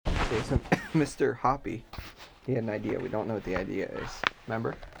Okay, so Mr. Hoppy, he had an idea. We don't know what the idea is.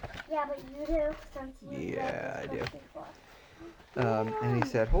 Remember? Yeah, but you do, since you Yeah, I do. Before. And he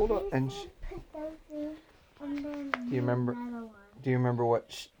said, "Hold on." And put those in, and then do you remember? another one. Do you remember what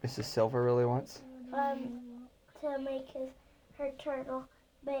Mrs. Silver really wants? To make her turtle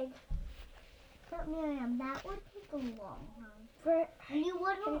big. But Miriam, that would take a long time. For you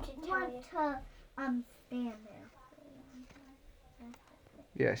wouldn't want to stand there.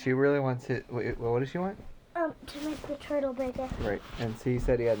 Yeah, she really wants it. Wait, what does she want? To make the turtle bigger. Right. And so he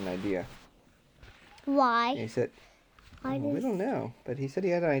said he had an idea. Why? And he said, we don't know, but he said he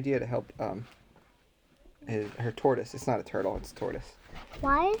had an idea to help her tortoise. It's not a turtle, it's a tortoise.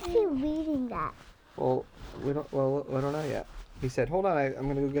 Why is he reading that? Well, we don't know yet. He said, "Hold on, I'm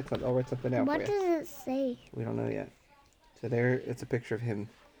gonna go get something. I'll write something down for you." What does it say? We don't know yet. So there, it's a picture of him.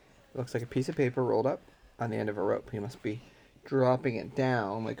 It looks like a piece of paper rolled up on the end of a rope. He must be dropping it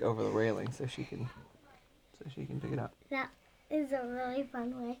down like over the railing so she can pick it up. That is a really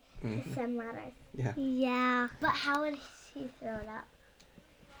fun way to send letters. Yeah. Yeah. But how would she throw it up?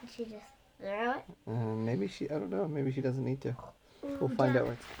 Would she just throw it? Maybe I don't know. Maybe she doesn't need to. We'll find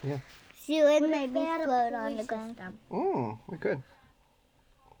out. Yeah. She would maybe float on the ground. Oh, we could.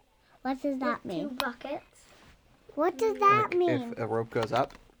 What does that mean? 2 buckets. What does that mean? If a rope goes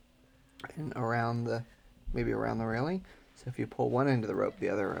up and around the railing, so if you pull one end of the rope, the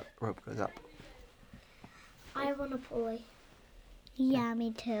other rope goes up. I want a pulley. Yeah,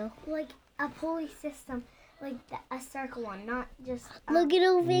 me too. Like a pulley system, like a circle one, not just. Look at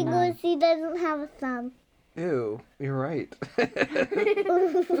her fingers. She doesn't have a thumb. Ew, you're right.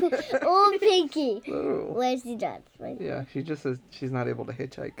 Oh, pinky. Oh. Where she does. Right? Yeah, she just says she's not able to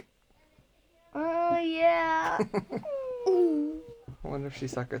hitchhike. Oh, yeah. I wonder if she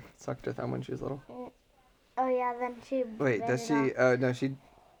sucked her thumb when she was little. Oh, yeah, then she... Wait, does she? No, she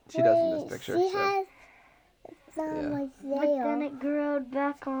does in this picture. She so. has some like there. But then it growed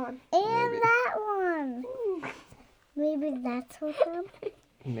back on. And Maybe. that one. Maybe that's her thumb.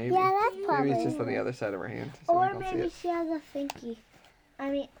 Maybe. Yeah, that's probably. Maybe it's just on the other side of her hand. So Or maybe she has a finky. I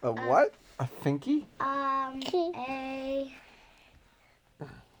mean. A what? A finky? A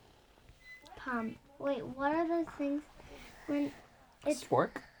palm. Wait, what are those things? When it's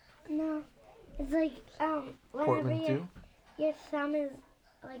Spork? No, it's like whenever Portmanteau? your thumb is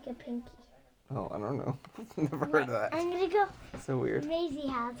like a pinky. Oh, I don't know. Never heard of that. I'm gonna go. So weird. Maisie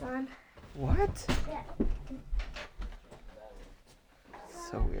has one. What? Yeah.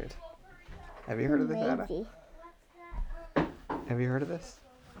 So weird. Have you heard of this, Anna? Have you heard of this?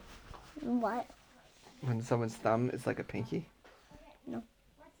 What? When someone's thumb is like a pinky? No.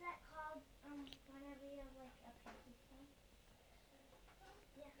 What's that called? Whenever you have like a pinky thumb?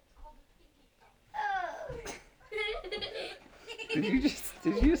 Yeah, it's called a pinky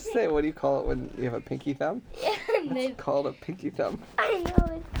thumb. Did you just say, what do you call it when you have a pinky thumb? Yeah, It's called a pinky thumb. I know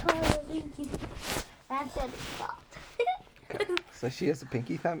it's called a pinky thumb. That's what it's called. Okay. So she has a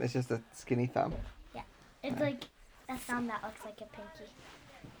pinky thumb? It's just a skinny thumb? Yeah. It's like a thumb that looks like a pinky.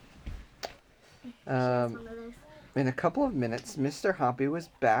 Um, in a couple of minutes, Mr. Hoppy was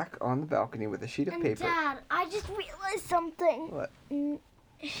back on the balcony with a sheet of paper. Dad, I just realized something. What? In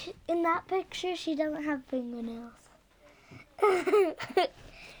that picture, she doesn't have fingernails.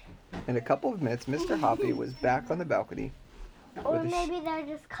 In a couple of minutes, Mr. Hoppy was back on the balcony. Or maybe they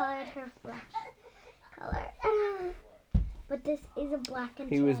just colored her flesh color. But this is a black and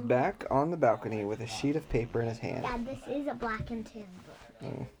tan. He was back on the balcony with a sheet of paper in his hand. Yeah, this is a black and tan book.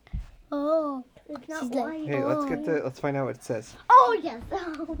 Mm. Oh, it's not white. Hey, let's find out what it says. Oh yes.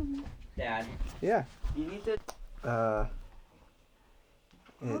 Dad, Yeah. you need to.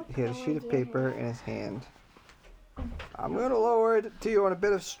 He had a sheet of paper in his hand. "I'm going to lower it to you on a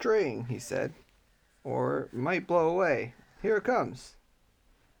bit of string," he said, "or it might blow away. Here it comes."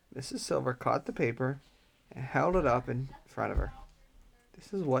 Mrs. Silver caught the paper and held it up in front of her.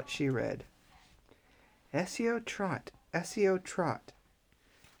 This is what she read. "Essio trot, Essio trot.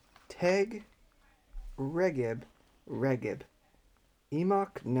 Teg regib, regib.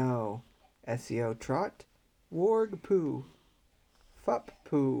 Emok no. Essio trot. Warg poo. Fup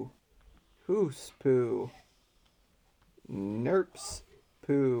poo. Hoos poo. Nerps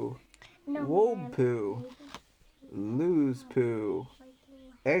poo. Wold poo. Lose poo.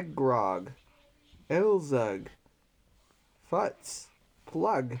 Egg grog. Elzug. Futz.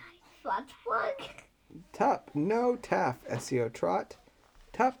 Plug. Fudge plug. Tup no taff, Essio trot.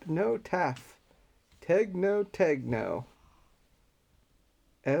 Tup no taff. Teg no teg no.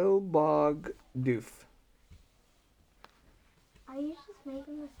 Elbog doof. Are you just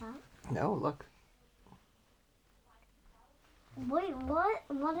making this up? No, look. Wait, what?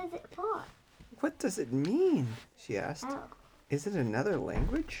 What is it for? What does it mean? She asked. Oh. Is it another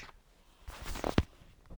language?